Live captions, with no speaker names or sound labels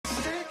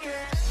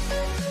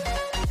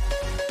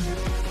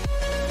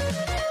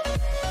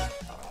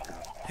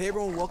Hey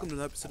everyone, welcome to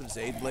another episode of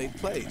Xaedblade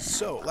Plays.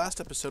 So,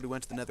 last episode we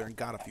went to the Nether and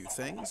got a few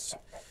things.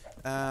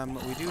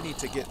 We do need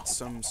to get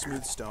some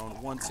smooth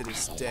stone once it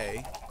is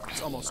day.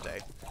 It's almost day.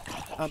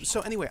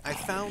 So anyway, I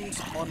found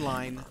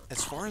online,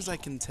 as far as I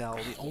can tell,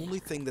 the only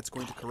thing that's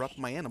going to corrupt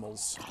my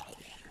animals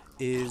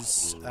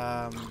is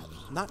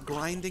not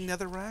grinding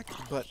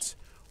netherrack, but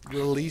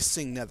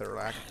releasing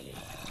netherrack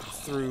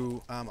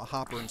through a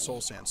hopper and soul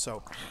sand.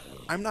 So,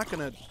 I'm not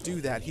going to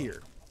do that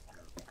here,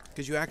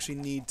 because you actually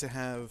need to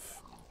have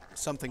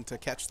something to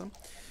catch them,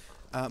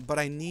 but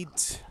I need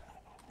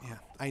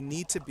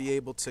to be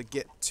able to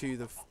get to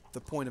the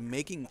point of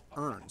making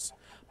urns.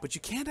 But you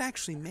can't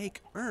actually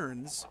make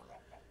urns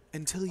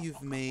until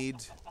you've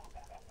made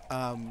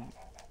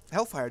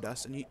hellfire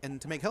dust, and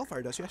to make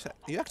hellfire dust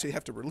you actually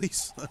have to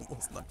release. I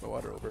almost knocked my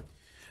water over.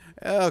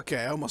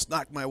 Okay, I almost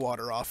knocked my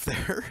water off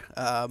there.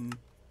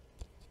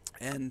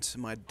 And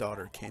my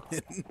daughter came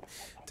in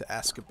to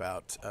ask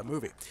about a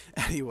movie.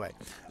 Anyway,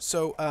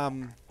 so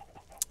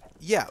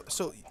yeah,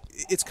 so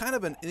it's kind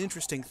of an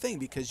interesting thing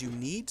because you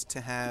need to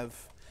have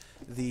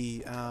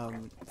the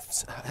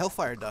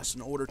hellfire dust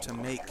in order to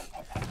make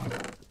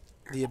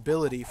the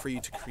ability for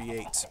you to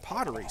create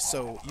pottery.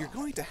 So you're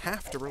going to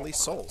have to release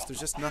souls. There's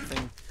just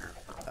nothing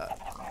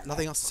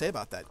else to say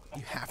about that.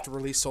 You have to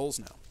release souls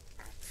now.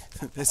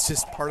 It's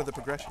just part of the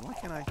progression. Why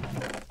can't I?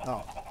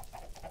 Oh,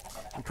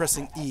 I'm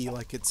pressing E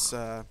like it's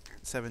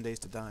 7 days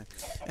to die.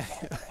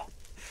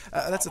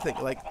 That's the thing,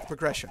 like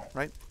progression,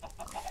 right?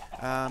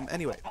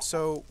 Anyway,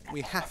 so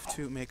we have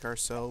to make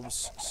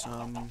ourselves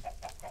some...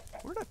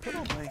 Where did I put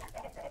all my...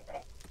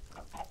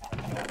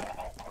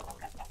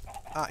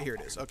 Ah, here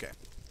it is. Okay.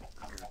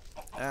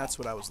 That's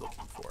what I was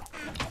looking for.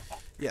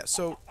 Yeah,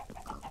 so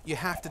you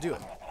have to do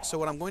it. So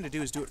what I'm going to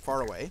do is do it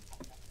far away.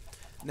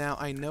 Now,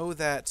 I know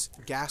that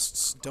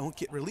ghasts don't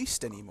get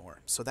released anymore.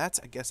 So that's,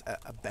 I guess,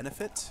 a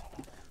benefit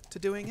to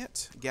doing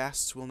it.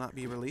 Ghasts will not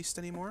be released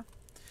anymore.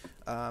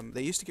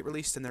 They used to get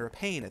released and they're a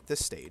pain at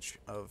this stage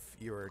of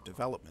your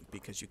development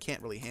because you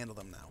can't really handle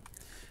them now.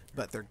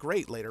 But they're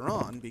great later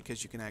on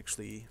because you can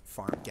actually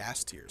farm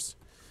gas tiers.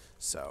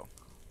 So,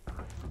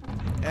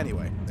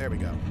 anyway, there we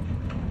go.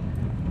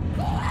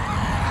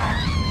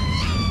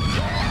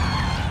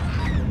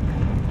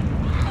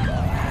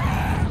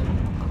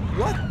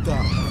 What the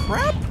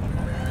crap?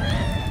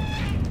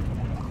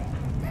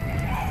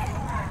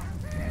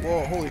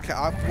 Whoa, holy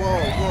cow.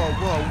 Whoa, whoa,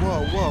 whoa,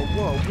 whoa, whoa,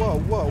 whoa, whoa,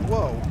 whoa,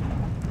 whoa.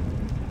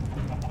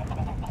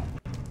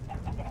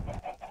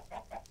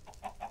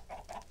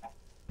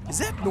 Is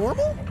that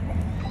normal?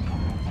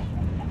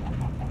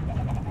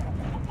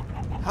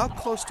 How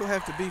close do I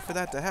have to be for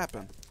that to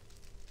happen?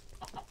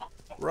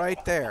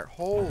 Right there.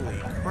 Holy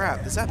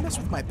crap. Does that mess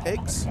with my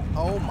pigs?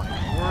 Oh my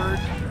word.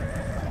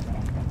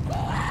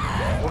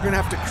 We're gonna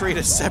have to create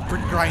a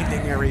separate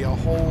grinding area.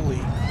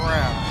 Holy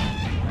crap.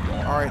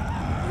 Alright.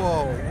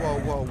 Whoa, whoa,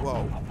 whoa,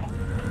 whoa.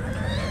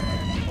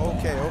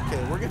 Okay,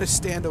 okay. We're gonna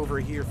stand over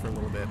here for a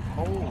little bit.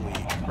 Holy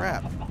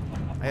crap.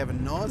 I have a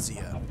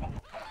nausea.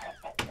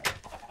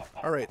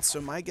 Alright, so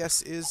my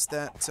guess is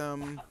that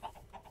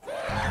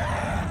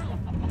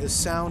the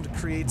sound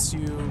creates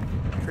you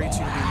to be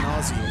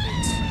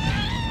nauseated.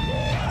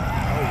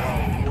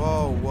 Oh,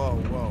 whoa, whoa, whoa,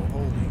 whoa,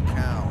 holy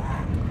cow.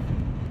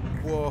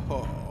 Whoa,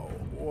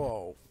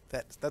 whoa.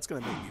 That's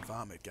gonna make me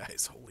vomit,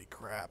 guys. Holy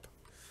crap.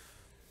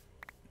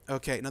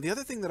 Okay, now the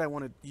other thing that I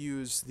want to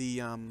use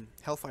the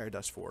hellfire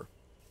dust for,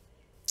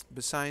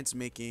 besides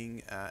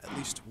making at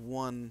least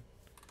one,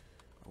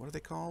 what are they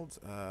called?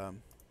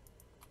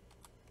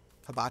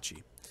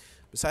 Hibachi.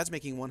 Besides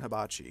making one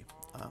hibachi,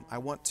 I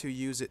want to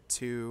use it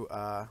to,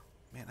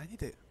 man, I need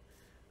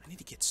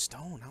to get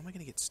stone. How am I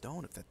going to get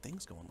stone if that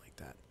thing's going like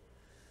that?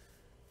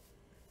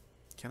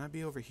 Can I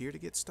be over here to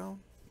get stone?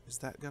 Is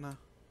that gonna...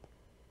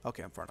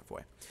 Okay, I'm far enough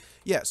away.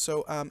 Yeah,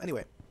 so,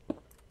 anyway,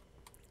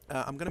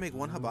 I'm going to make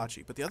one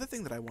hibachi, but the other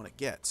thing that I want to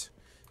get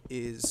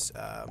is,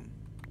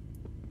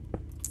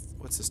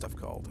 what's this stuff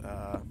called?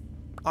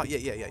 Oh,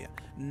 yeah.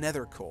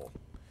 Nether coal.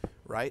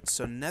 Right?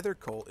 So nether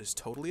coal is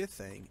totally a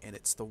thing, and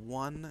it's the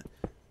one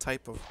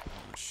type of...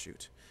 Oh,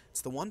 shoot.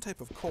 It's the one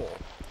type of coal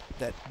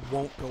that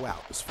won't go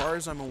out. As far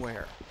as I'm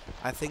aware,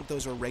 I think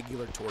those are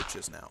regular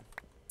torches now.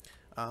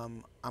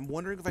 I'm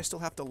wondering if I still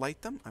have to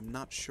light them. I'm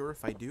not sure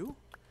if I do.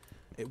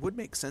 It would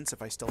make sense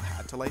if I still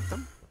had to light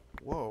them.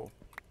 Whoa.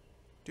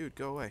 Dude,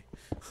 go away.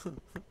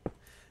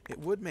 It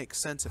would make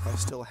sense if I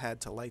still had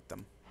to light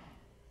them.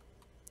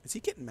 Is he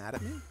getting mad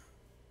at me?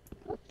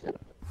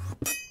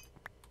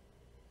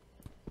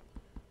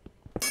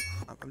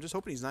 I'm just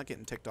hoping he's not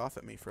getting ticked off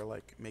at me for,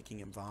 like, making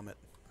him vomit.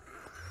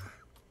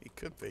 He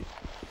could be.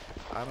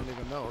 I don't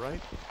even know,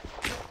 right?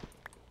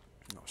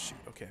 Oh, shoot.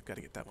 Okay, I've got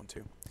to get that one,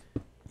 too.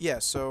 Yeah,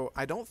 so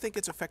I don't think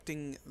it's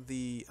affecting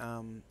the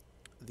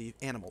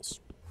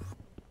animals.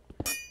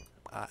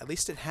 At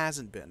least it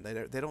hasn't been.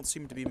 They don't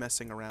seem to be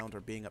messing around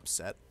or being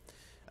upset.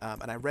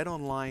 And I read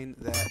online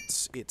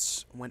that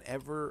it's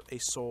whenever a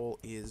soul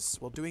is,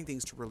 well, doing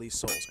things to release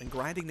souls. And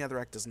grinding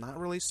netherrack does not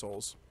release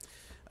souls.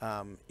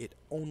 It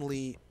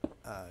only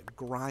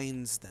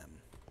grinds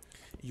them.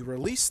 You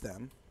release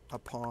them,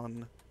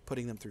 upon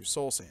putting them through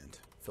soul sand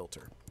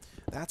filter.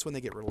 That's when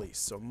they get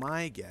released. So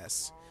my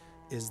guess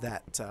is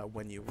that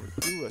when you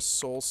do a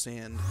soul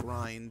sand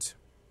grind...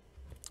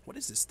 What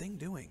is this thing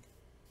doing?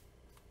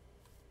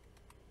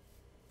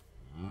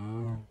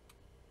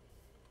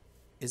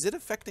 Is it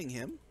affecting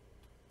him?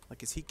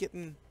 Like, is he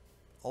getting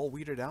all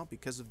weirded out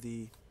because of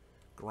the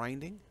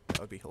grinding? That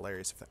would be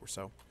hilarious if that were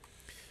so.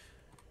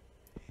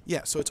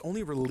 Yeah, so it's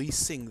only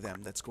releasing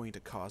them that's going to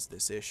cause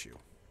this issue.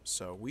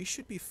 So we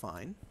should be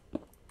fine.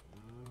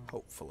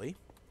 Hopefully.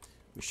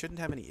 We shouldn't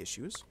have any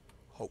issues.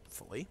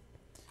 Hopefully.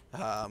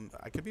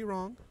 I could be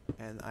wrong,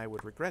 and I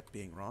would regret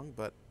being wrong,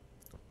 but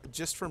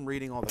just from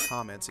reading all the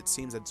comments, it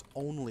seems that it's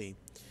only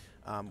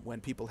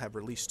when people have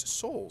released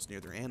souls near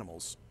their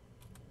animals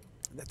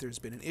that there's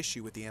been an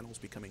issue with the animals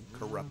becoming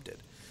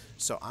corrupted.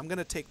 So I'm going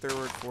to take their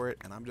word for it,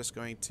 and I'm just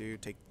going to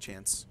take the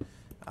chance.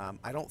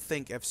 I don't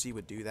think FC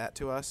would do that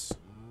to us.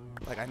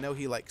 Like, I know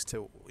he likes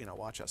to, you know,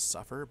 watch us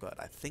suffer, but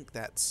I think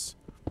that's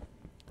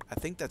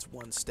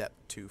one step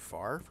too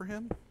far for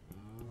him,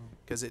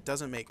 because it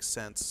doesn't make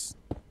sense,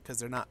 because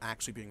they're not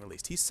actually being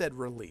released. He said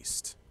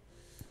released.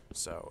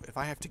 So if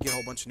I have to get a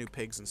whole bunch of new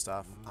pigs and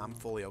stuff, I'm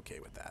fully okay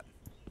with that.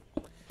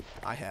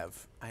 I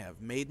have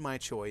made my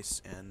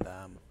choice, and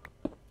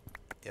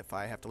if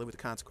I have to live with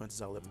the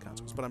consequences, I'll live with the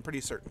consequences. But I'm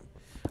pretty certain.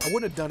 I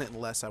wouldn't have done it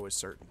unless I was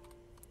certain.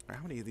 All right,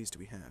 how many of these do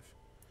we have?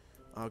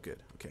 Oh,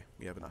 good. Okay,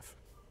 we have enough.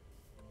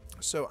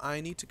 So I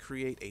need to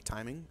create a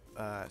timing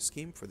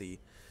scheme for the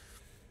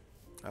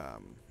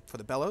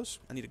bellows.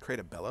 I need to create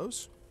a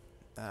bellows.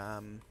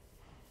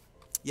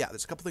 Yeah,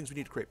 there's a couple things we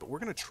need to create, but we're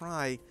going to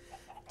try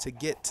to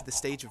get to the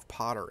stage of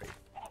pottery,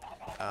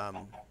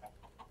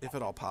 if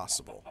at all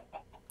possible.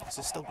 Is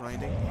this still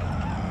grinding?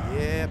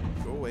 Yep,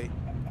 go away.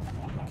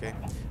 Okay,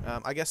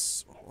 I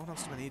guess, what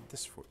else do I need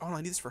this for? Oh,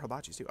 I need this for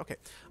hibachis too. Okay,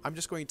 I'm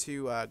just going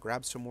to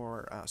grab some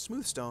more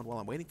smooth stone while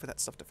I'm waiting for that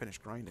stuff to finish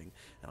grinding,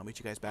 and I'll meet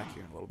you guys back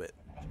here in a little bit.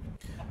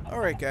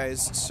 Alright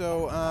guys,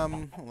 so,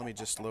 let me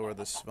just lower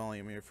this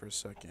volume here for a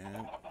second.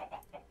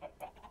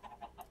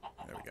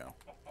 There we go.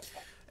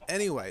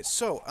 Anyway,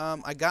 so,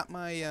 I got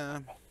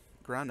my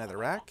ground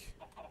netherrack.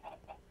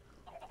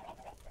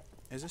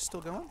 Is this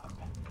still going?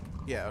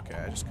 Yeah, okay,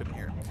 I just couldn't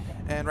hear.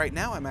 And right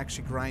now I'm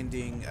actually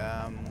grinding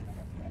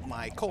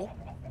my coal,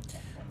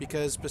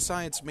 because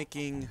besides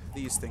making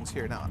these things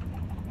here, now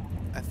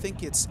I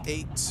think it's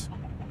 8,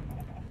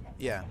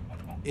 yeah,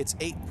 it's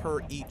 8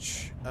 per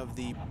each of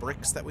the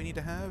bricks that we need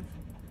to have.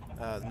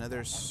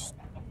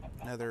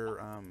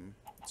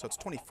 So it's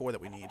 24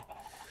 that we need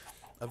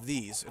of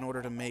these in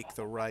order to make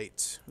the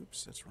right,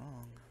 oops, that's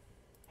wrong.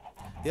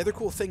 The other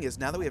cool thing is,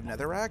 now that we have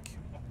netherrack,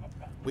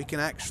 we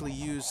can actually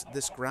use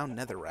this ground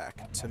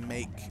netherrack to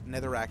make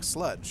netherrack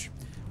sludge,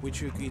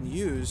 which you can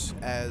use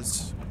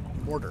as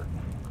mortar.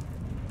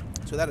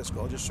 So that is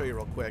cool. I'll just show you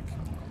real quick.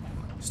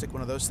 Stick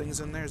one of those things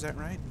in there, is that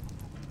right?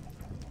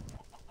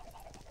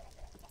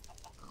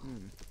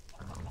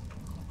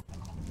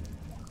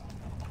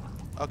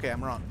 Okay,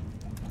 I'm wrong.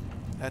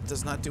 That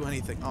does not do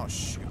anything. Oh,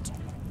 shoot.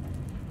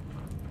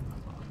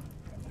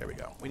 There we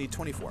go. We need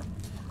 24.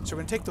 So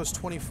we're going to take those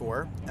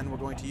 24, and we're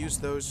going to use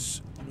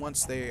those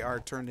once they are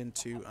turned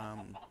into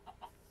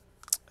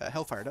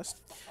hellfire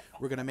dust.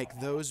 We're going to make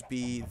those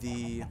be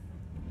the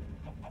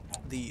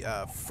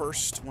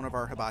first one of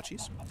our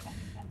hibachis,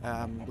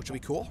 which will be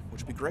cool,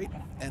 which will be great.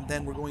 And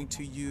then we're going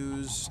to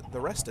use the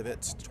rest of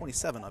it,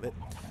 27 of it,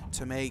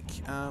 to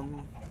make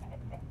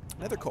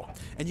nether coal.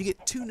 And you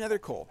get 2 nether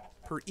coal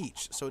per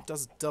each, so it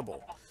does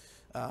double.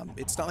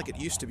 It's not like it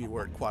used to be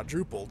where it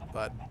quadrupled,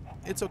 but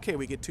it's okay.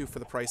 We get 2 for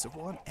the price of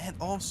 1. And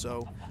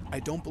also,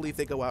 I don't believe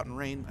they go out in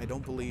rain. I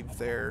don't believe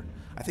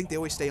I think they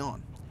always stay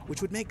on,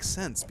 which would make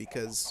sense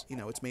because, you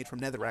know, it's made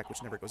from netherrack,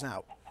 which never goes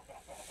out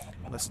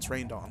unless it's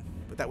rained on.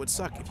 But that would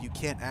suck if you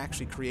can't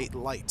actually create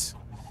light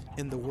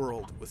in the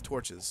world with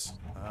torches.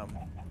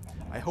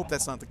 I hope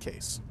that's not the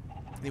case.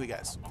 Anyway,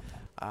 guys,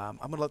 I'm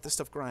going to let this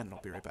stuff grind, and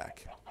I'll be right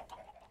back.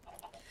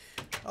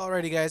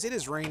 Alrighty, guys, it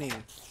is raining.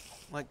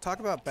 Like, talk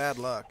about bad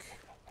luck.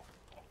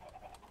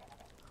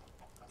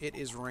 It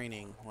is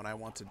raining when I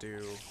want to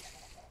do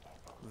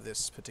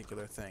this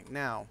particular thing.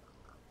 Now,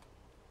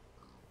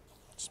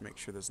 just make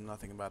sure there's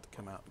nothing about to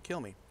come out and kill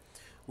me.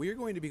 We are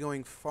going to be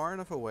going far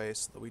enough away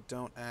so that we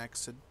don't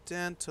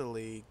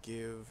accidentally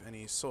give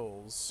any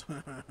souls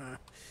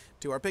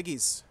to our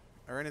piggies,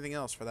 or anything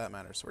else for that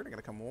matter. So we're going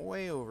to come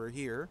way over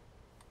here.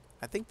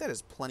 I think that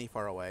is plenty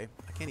far away.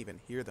 I can't even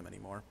hear them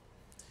anymore.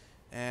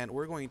 And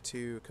we're going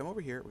to come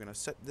over here. We're going to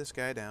set this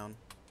guy down.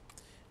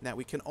 Now,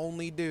 we can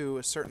only do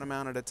a certain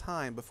amount at a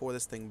time before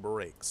this thing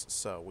breaks.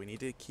 So we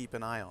need to keep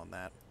an eye on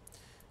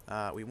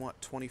that. We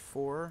want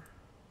 24.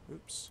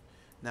 Oops.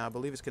 Now, I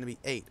believe it's going to be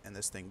 8, and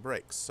this thing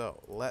breaks.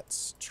 So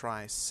let's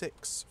try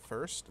 6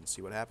 first and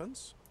see what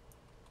happens.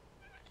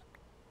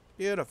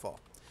 Beautiful.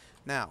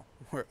 Now,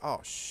 we're...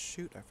 Oh,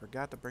 shoot. I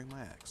forgot to bring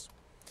my axe.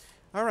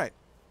 All right.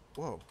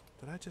 Whoa.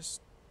 Did I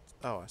just...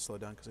 Oh, I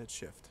slowed down because I had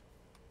shift.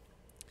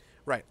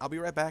 Right. I'll be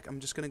right back. I'm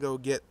just going to go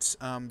get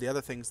the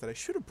other things that I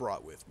should have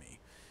brought with me.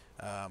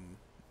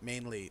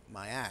 mainly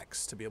my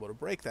axe, to be able to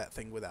break that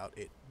thing without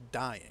it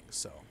dying.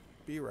 So,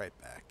 be right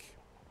back.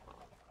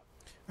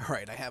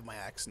 Alright, I have my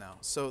axe now.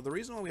 So the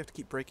reason why we have to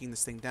keep breaking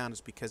this thing down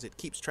is because it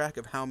keeps track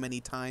of how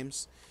many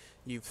times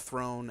you've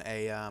thrown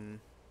a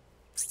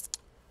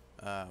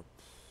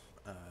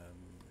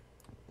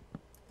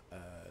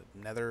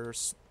nether...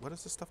 what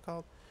is this stuff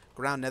called?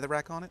 Ground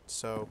netherrack on it.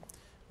 So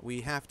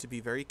we have to be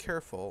very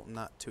careful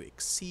not to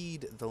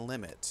exceed the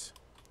limit.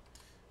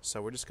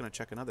 So we're just going to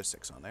chuck another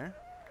 6 on there.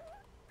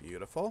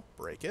 Beautiful.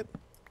 Break it.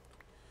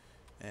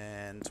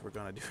 And we're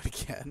going to do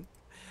it again.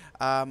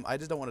 I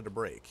just don't want it to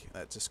break.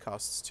 That just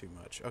costs too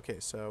much. Okay,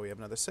 so we have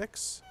another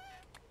 6.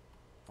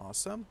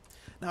 Awesome.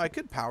 Now, I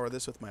could power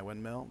this with my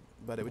windmill,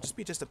 but it would just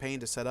be a pain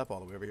to set up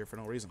all the way over here for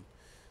no reason.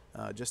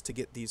 Just to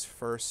get these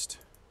first...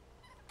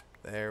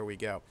 There we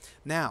go.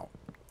 Now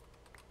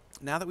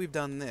that we've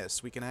done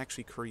this, we can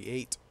actually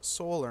create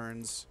soul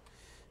urns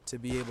to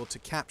be able to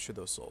capture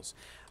those souls.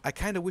 I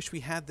kind of wish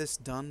we had this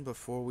done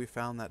before we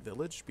found that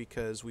village,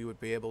 because we would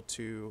be able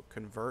to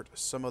convert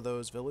some of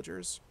those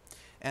villagers.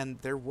 And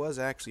there was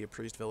actually a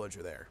priest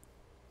villager there,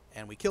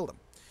 and we killed him.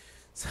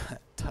 So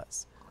that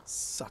does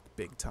suck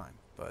big time,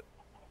 but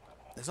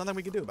there's nothing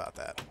we can do about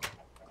that.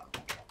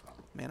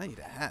 Man, I need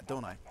a hat,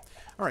 don't I?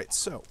 Alright,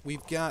 so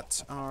we've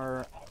got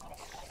our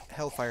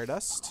hellfire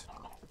dust.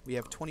 We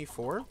have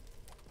 24.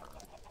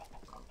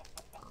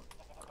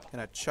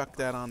 Gonna chuck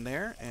that on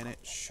there, and it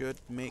should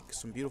make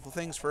some beautiful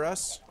things for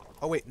us.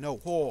 Oh, wait, no.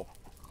 Oh,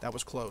 that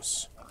was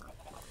close.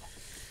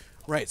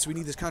 Right, so we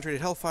need this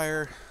concentrated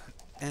hellfire,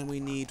 and we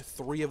need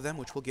 3 of them,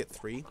 which we'll get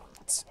 3.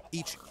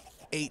 Each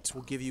 8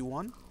 will give you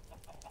 1.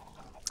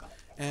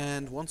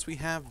 And once we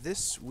have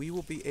this, we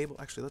will be able...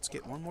 Actually, let's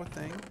get one more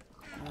thing.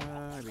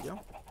 There we go.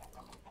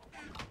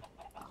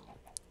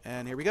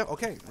 And here we go.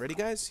 Okay, ready,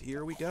 guys?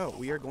 Here we go.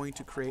 We are going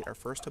to create our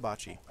first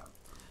hibachi.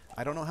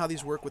 I don't know how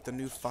these work with the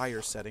new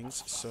fire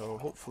settings, so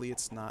hopefully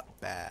it's not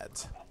bad.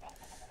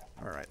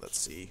 Alright, let's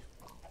see.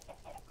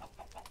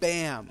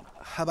 Bam!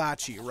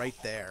 Hibachi right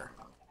there.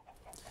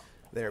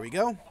 There we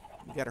go.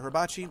 We got a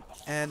hibachi.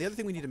 And the other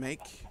thing we need to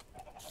make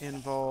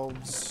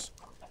involves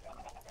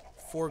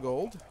 4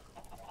 gold.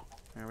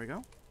 There we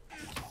go.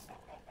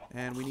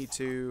 And we need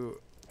to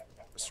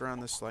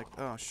surround this like...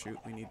 Oh, shoot.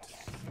 We need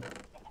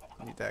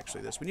to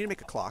actually this. We need to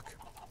make a clock.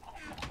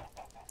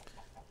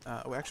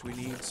 Oh, actually,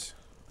 we need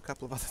a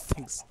couple of other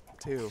things,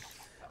 too.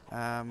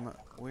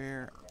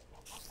 Where...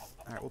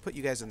 Alright, we'll put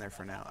you guys in there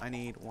for now. I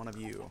need one of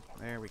you.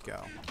 There we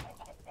go.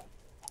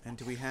 And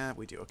do we have...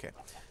 We do, okay.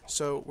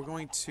 So, we're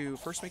going to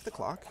first make the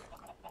clock.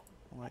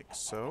 Like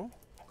so.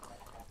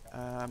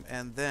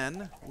 And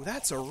then... Ooh,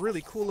 that's a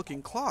really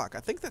cool-looking clock. I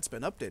think that's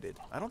been updated.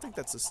 I don't think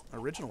that's the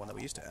original one that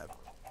we used to have.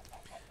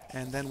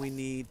 And then we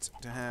need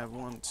to have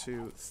 1,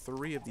 2,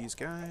 3 of these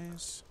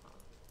guys.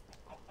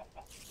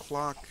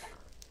 Clock.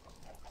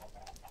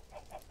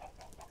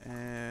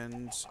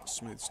 And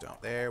smooth stone.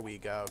 There we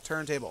go.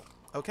 Turntable.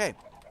 Okay.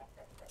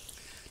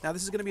 Now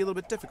this is going to be a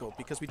little bit difficult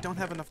because we don't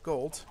have enough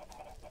gold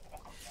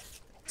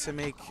to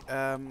make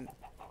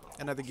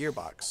another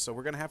gearbox. So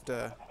we're going to have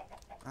to...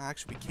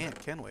 Actually, we can't,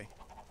 can we?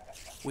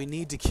 We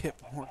need to get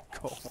more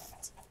gold.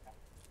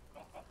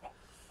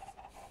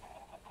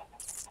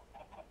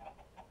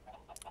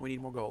 We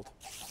need more gold.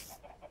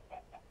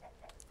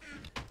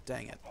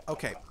 Dang it.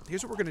 Okay,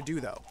 here's what we're going to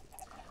do, though.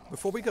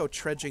 Before we go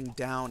trudging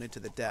down into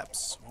the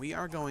depths, we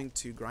are going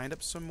to grind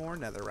up some more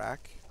netherrack.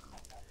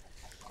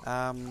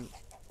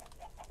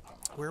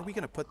 Where are we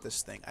going to put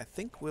this thing? I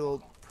think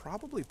we'll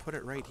probably put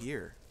it right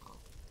here.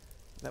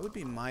 That would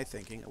be my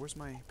thinking. Where's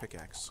my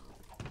pickaxe?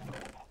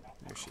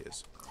 There she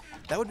is.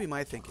 That would be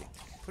my thinking.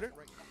 Put it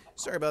right...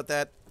 Sorry about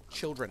that,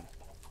 children.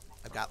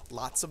 I've got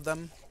lots of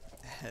them,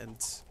 and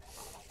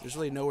there's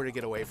really nowhere to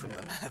get away from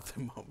them at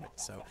the moment.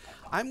 So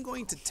I'm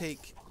going to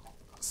take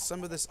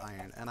some of this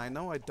iron, and I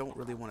know I don't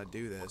really want to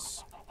do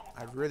this.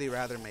 I'd really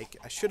rather make...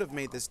 I should have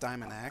made this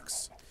diamond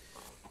axe.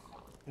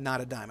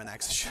 Not a diamond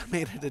axe. I should have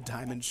made it a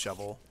diamond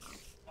shovel.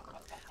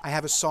 I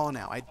have a saw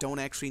now. I don't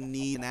actually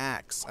need an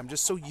axe. I'm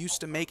just so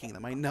used to making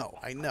them. I know.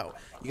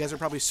 You guys are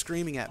probably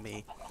screaming at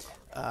me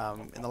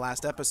in the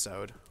last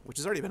episode, which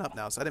has already been up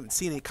now, so I didn't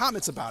see any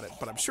comments about it,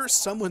 but I'm sure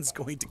someone's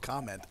going to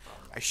comment,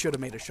 I should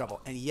have made a shovel.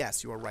 And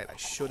yes, you are right. I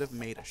should have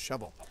made a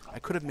shovel. I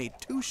could have made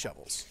 2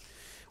 shovels.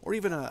 Or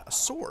even a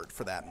sword,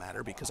 for that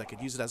matter, because I could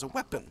use it as a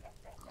weapon.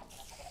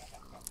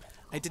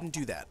 I didn't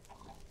do that.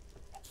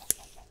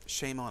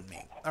 Shame on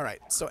me.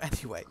 Alright, so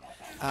anyway,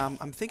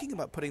 I'm thinking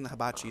about putting the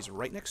hibachis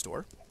right next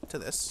door to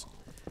this.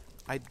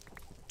 I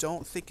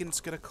don't think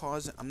it's going to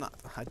cause...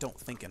 I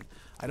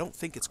don't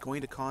think it's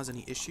going to cause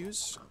any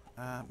issues.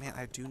 Man,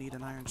 I do need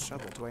an iron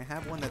shovel. Do I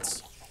have one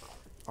that's...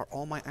 Are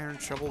all my iron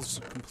shovels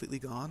completely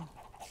gone?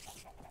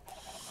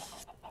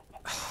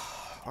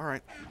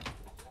 Alright.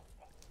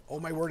 Oh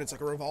my word, it's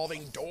like a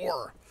revolving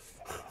door.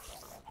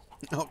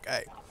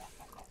 Okay.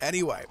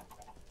 Anyway.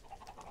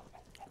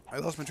 I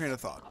lost my train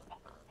of thought.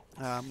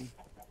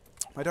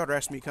 My daughter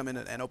asked me to come in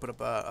and open up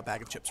a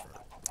bag of chips for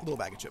her. A little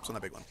bag of chips, not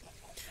a big one.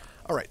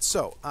 Alright,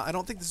 so, I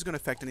don't think this is going to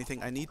affect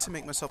anything. I need to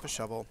make myself a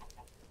shovel.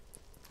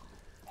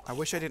 I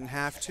wish I didn't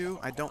have to.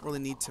 I don't really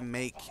need to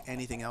make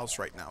anything else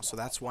right now, so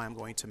that's why I'm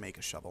going to make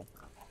a shovel.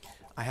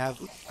 I have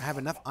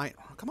enough iron.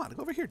 Oh, come on,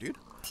 go over here, dude.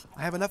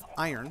 I have enough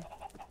iron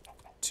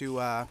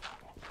to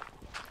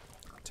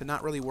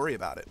not really worry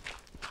about it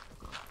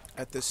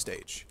at this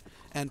stage.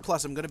 And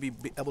plus, I'm going to be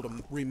able to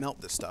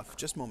remelt this stuff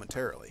just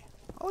momentarily.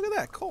 Oh, look at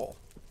that, coal.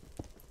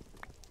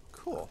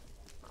 Cool.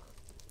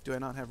 Do I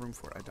not have room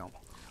for it? I don't.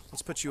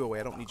 Let's put you away.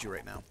 I don't need you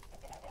right now.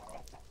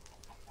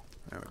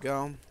 There we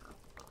go.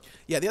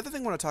 Yeah, the other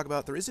thing I want to talk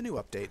about, there is a new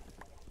update.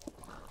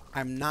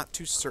 I'm not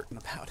too certain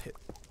about it.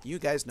 You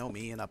guys know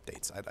me and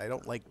updates. I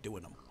don't like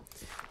doing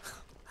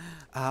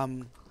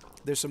them.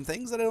 There's some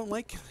things that I don't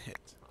like.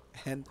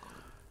 And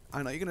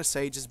I know you're going to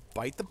say, just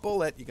bite the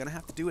bullet. You're going to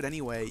have to do it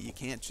anyway. You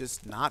can't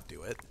just not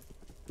do it.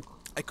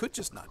 I could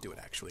just not do it,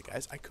 actually,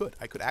 guys. I could.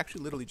 I could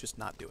actually literally just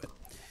not do it.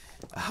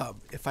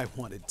 If I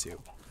wanted to.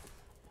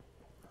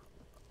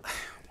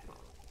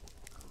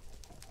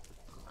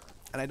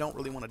 And I don't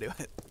really want to do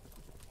it.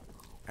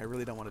 I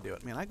really don't want to do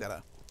it. Man, I've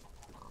got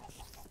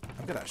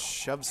to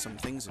shove some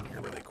things in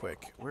here really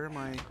quick. Where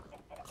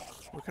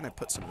can I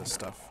put some of this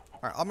stuff?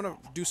 Alright, I'm going to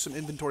do some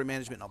inventory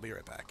management and I'll be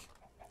right back.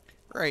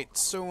 Right,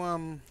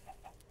 so,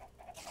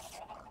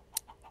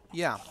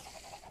 yeah.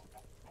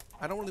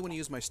 I don't really want to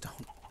use my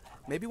stone.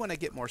 Maybe when I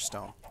get more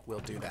stone, we'll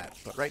do that.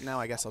 But right now,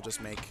 I guess I'll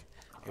just make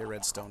a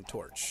redstone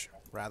torch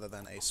rather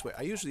than a switch.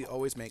 I usually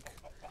always make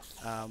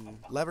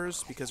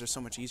levers because they're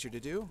so much easier to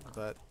do.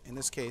 But in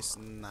this case,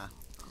 nah.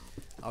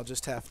 I'll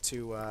just have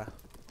to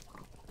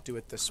do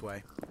it this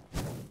way.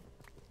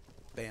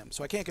 Bam.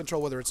 So I can't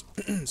control whether it's,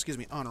 excuse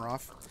me, on or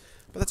off.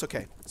 But that's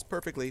okay. It's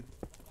perfectly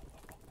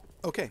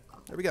okay.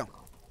 There we go.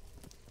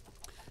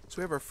 So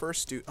we have our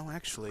first oh,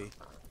 actually,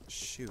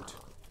 shoot.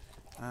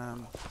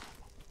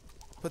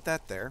 Put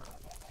that there.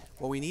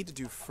 What we need to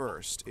do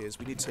first is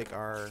we need to take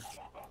our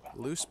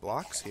loose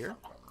blocks here.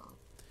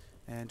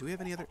 And do we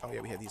have any other? Oh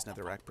yeah, we have these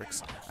netherrack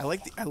bricks. I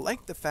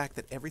like the fact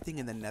that everything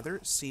in the nether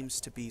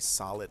seems to be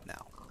solid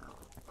now.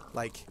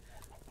 Like,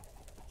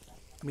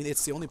 I mean,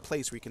 it's the only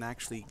place where you can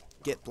actually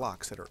get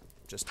blocks that are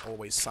just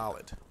always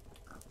solid.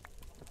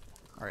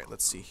 Alright,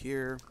 let's see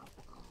here.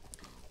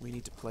 We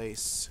need to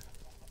place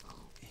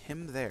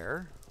him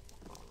there.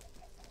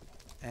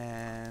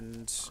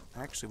 And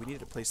actually, we need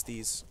to place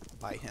these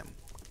by him.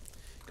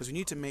 Because we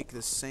need to make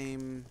the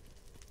same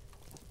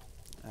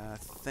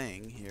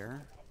thing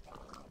here.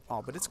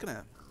 Oh, but it's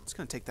gonna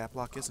take that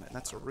block, isn't it?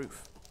 That's a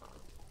roof.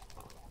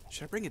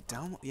 Should I bring it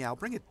down? Yeah, I'll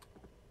bring it.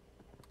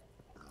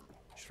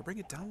 Should I bring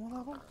it down one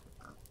level?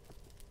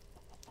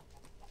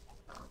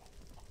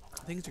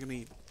 Things are gonna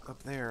be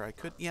up there. I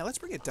could. Yeah, let's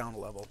bring it down a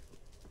level.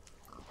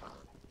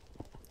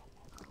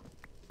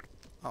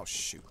 Oh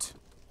shoot.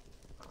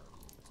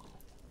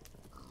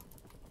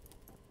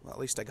 Well, at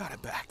least I got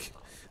it back.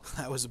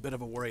 That was a bit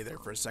of a worry there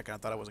for a second. I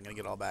thought I wasn't gonna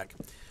get it all back.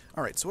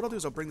 All right. So what I'll do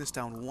is I'll bring this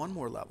down one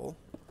more level,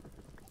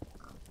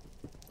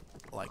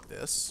 like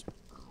this.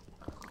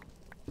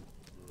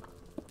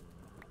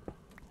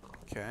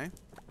 Okay.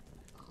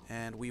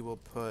 And we will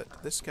put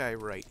this guy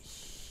right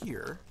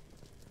here,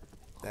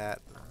 that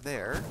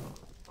there,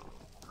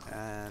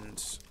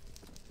 and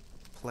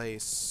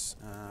place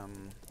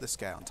this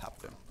guy on top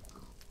of him.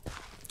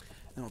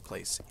 Then we'll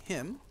place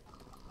him,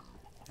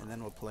 and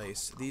then we'll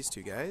place these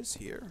two guys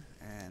here,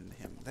 and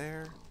him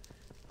there,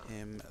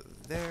 him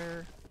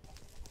there,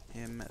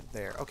 him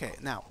there. Okay,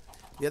 now,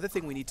 the other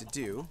thing we need to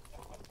do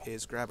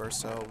is grab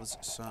ourselves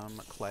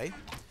some clay,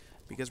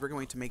 because we're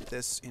going to make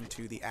this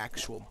into the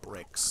actual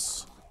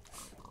bricks.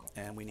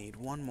 And we need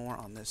one more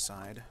on this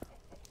side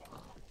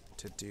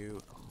to do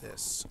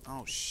this.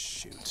 Oh,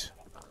 shoot.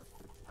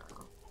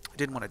 I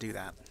didn't want to do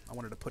that. I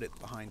wanted to put it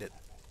behind it.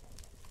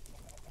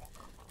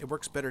 It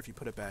works better if you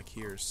put it back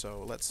here,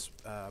 so let's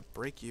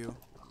break you.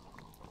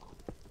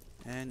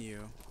 And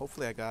you.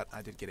 Hopefully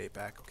I did get 8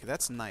 back. Okay,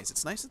 that's nice.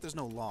 It's nice that there's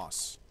no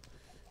loss.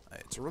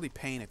 It's a really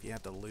pain if you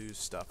have to lose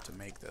stuff to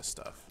make this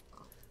stuff.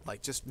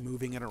 Like just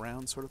moving it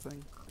around sort of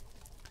thing.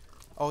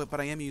 Oh,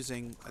 but I am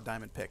using a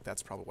diamond pick.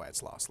 That's probably why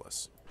it's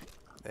lossless.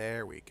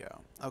 There we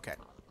go. Okay.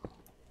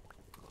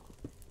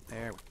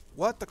 There.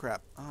 What the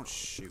crap? Oh,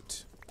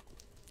 shoot.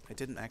 I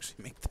didn't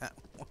actually make that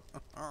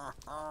one.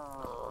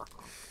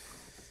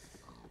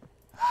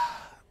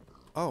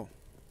 Oh.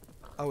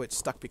 Oh, it's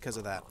stuck because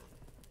of that.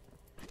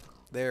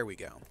 There we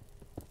go.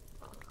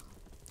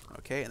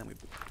 Okay, and then we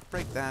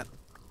break that,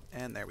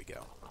 and there we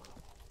go.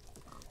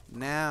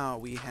 Now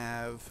we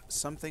have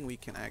something we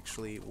can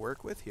actually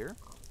work with here.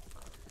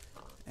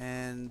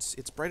 And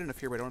it's bright enough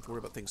here where I don't have to worry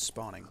about things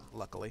spawning,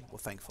 luckily. Well,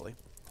 thankfully.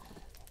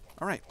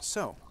 Alright,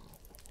 so.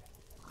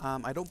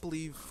 I don't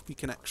believe we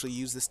can actually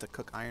use this to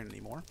cook iron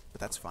anymore, but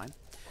that's fine.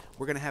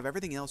 We're going to have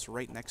everything else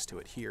right next to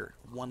it here,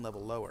 one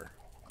level lower.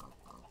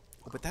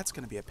 Oh, but that's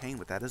going to be a pain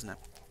with that, isn't it?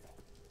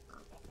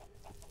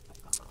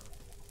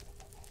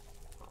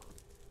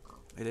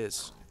 It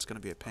is. It's going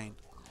to be a pain.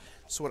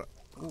 So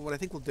what I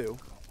think we'll do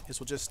is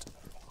we'll just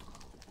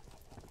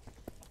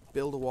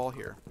build a wall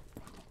here.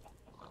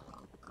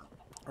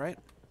 Right?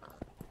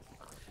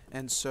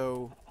 And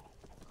so,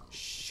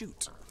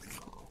 shoot.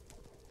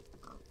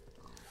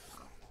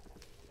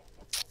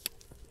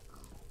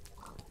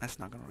 That's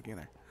not going to work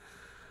either.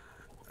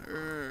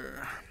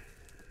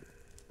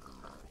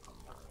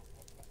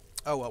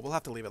 Oh, well, we'll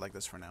have to leave it like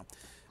this for now.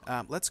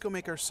 Let's go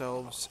make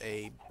ourselves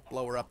a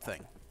blower-up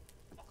thing.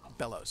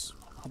 Bellows.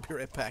 I'll be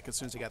right back as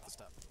soon as I got the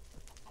stuff.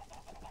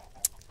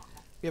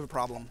 We have a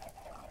problem.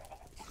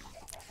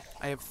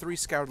 I have 3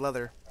 scoured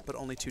leather, but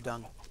only 2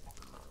 dung.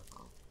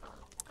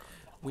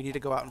 We need to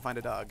go out and find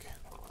a dog.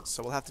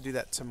 So we'll have to do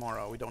that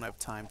tomorrow. We don't have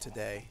time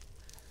today.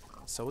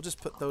 So we'll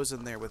just put those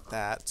in there with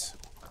that.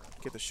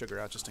 Get the sugar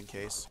out just in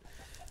case.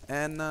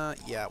 And,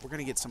 yeah, we're going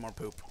to get some more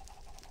poop.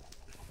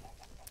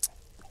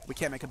 We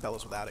can't make a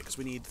bellows without it, because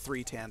we need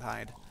 3 tanned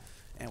hide.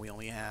 And we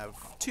only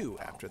have 2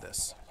 after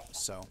this.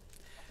 So,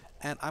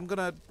 and I'm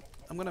gonna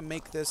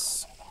make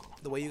this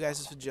the way you guys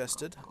have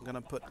suggested. I'm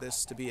gonna put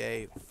this to be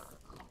a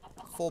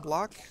full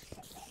block.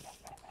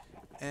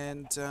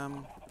 And,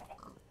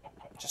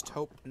 just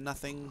hope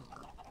nothing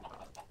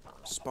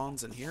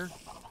spawns in here,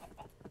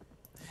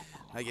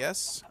 I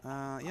guess.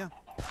 Yeah.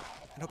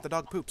 And hope the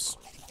dog poops.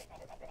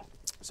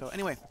 So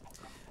anyway,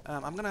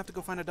 I'm going to have to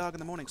go find a dog in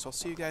the morning, so I'll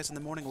see you guys in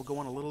the morning. We'll go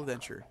on a little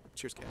adventure.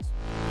 Cheers,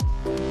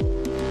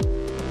 guys.